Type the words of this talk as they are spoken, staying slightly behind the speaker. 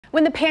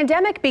When the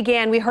pandemic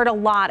began, we heard a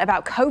lot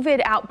about COVID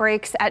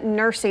outbreaks at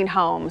nursing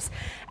homes.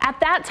 At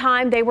that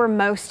time, they were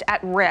most at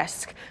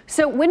risk.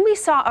 So when we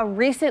saw a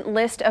recent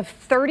list of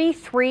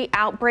 33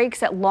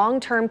 outbreaks at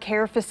long-term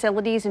care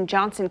facilities in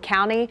Johnson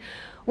County,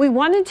 we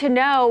wanted to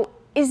know,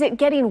 is it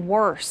getting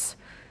worse?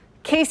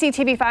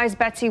 KCTV5's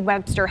Betsy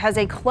Webster has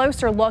a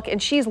closer look,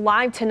 and she's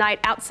live tonight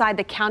outside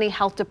the county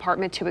health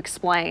department to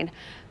explain.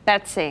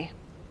 Betsy.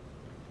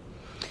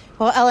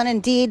 Well, Ellen,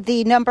 indeed,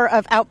 the number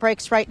of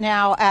outbreaks right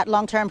now at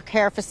long-term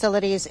care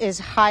facilities is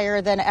higher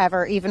than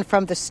ever, even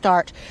from the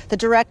start. The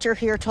director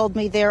here told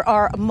me there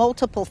are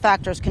multiple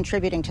factors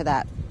contributing to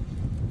that.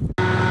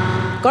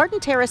 Garden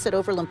Terrace at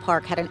Overland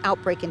Park had an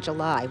outbreak in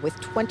July with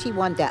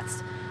 21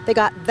 deaths. They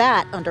got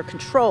that under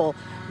control,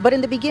 but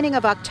in the beginning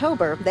of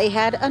October, they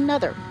had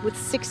another with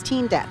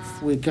 16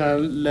 deaths. We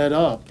can't let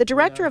up. The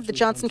director of the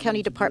Johnson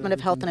County Department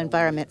of Health and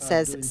Environment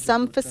says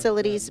some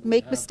facilities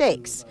make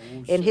mistakes,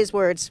 in his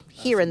words,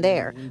 here and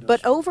there.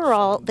 But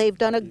overall, they've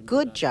done a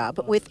good job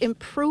with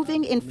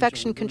improving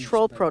infection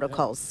control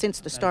protocols since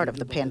the start of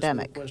the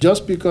pandemic.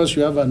 Just because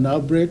you have an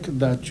outbreak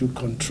that you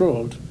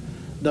controlled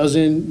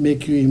doesn't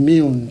make you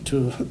immune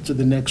to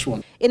the next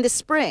one. In the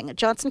spring,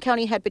 Johnson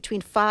County had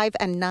between 5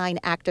 and 9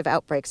 active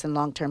outbreaks in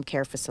long-term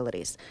care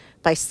facilities.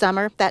 By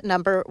summer, that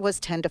number was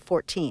 10 to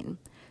 14.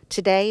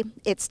 Today,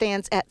 it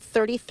stands at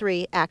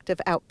 33 active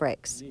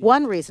outbreaks.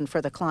 One reason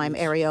for the climb,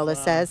 Areola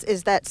says,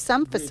 is that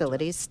some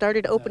facilities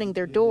started opening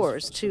their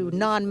doors to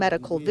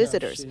non-medical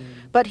visitors.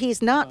 But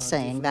he's not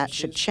saying that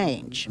should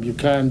change. You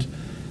can't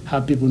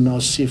have people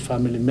not see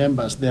family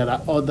members. There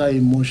are other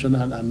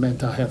emotional and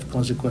mental health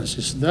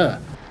consequences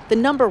there. The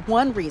number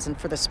one reason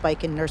for the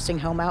spike in nursing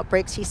home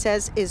outbreaks, he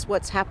says, is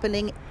what's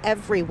happening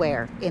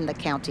everywhere in the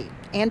county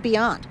and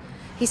beyond.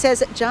 He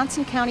says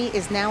Johnson County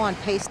is now on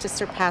pace to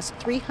surpass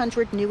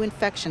 300 new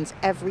infections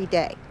every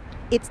day.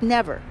 It's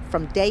never,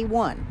 from day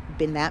one,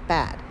 been that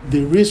bad.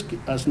 The risk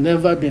has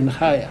never been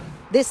higher.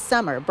 This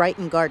summer,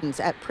 Brighton Gardens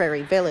at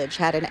Prairie Village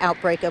had an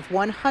outbreak of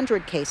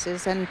 100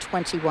 cases and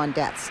 21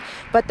 deaths.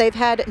 But they've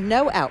had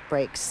no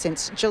outbreaks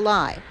since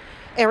July.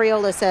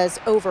 Areola says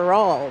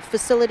overall,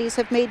 facilities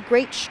have made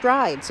great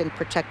strides in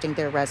protecting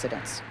their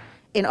residents.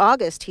 In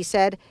August, he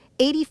said,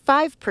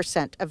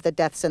 85% of the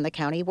deaths in the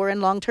county were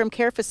in long-term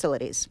care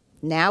facilities.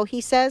 Now, he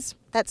says,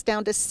 that's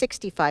down to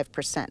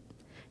 65%.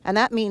 And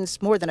that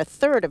means more than a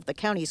third of the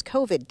county's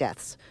COVID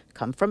deaths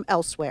come from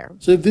elsewhere.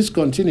 So if this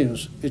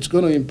continues, it's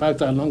going to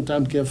impact our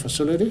long-term care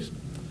facilities.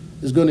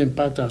 It's going to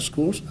impact our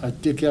schools, our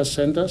daycare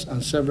centers,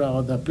 and several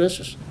other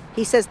places.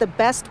 He says the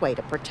best way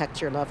to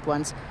protect your loved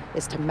ones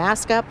is to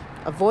mask up,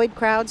 avoid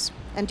crowds,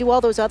 and do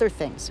all those other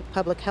things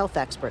public health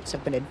experts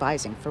have been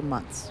advising for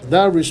months.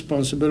 That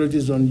responsibility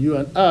is on you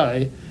and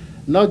I,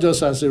 not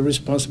just as a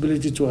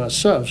responsibility to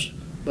ourselves,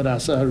 but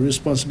as a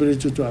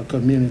responsibility to our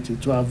community,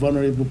 to our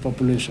vulnerable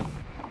population.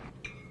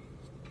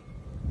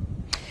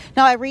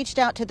 Now, I reached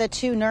out to the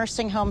 2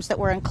 nursing homes that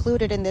were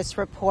included in this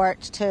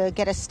report to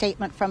get a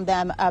statement from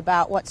them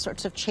about what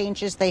sorts of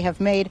changes they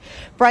have made.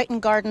 Brighton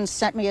Gardens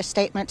sent me a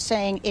statement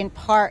saying, in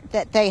part,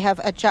 that they have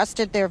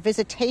adjusted their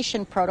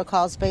visitation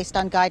protocols based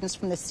on guidance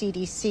from the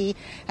CDC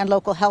and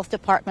local health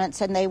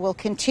departments, and they will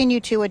continue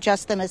to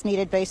adjust them as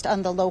needed based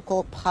on the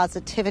local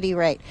positivity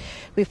rate.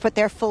 We've put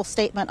their full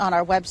statement on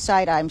our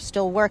website. I'm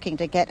still working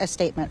to get a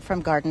statement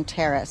from Garden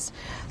Terrace.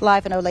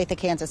 Live in Olathe,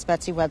 Kansas,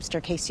 Betsy Webster,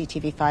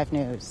 KCTV5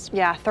 News.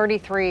 Yeah,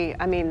 33.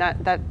 I mean,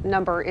 that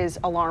number is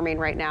alarming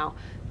right now.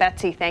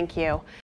 Betsy, thank you.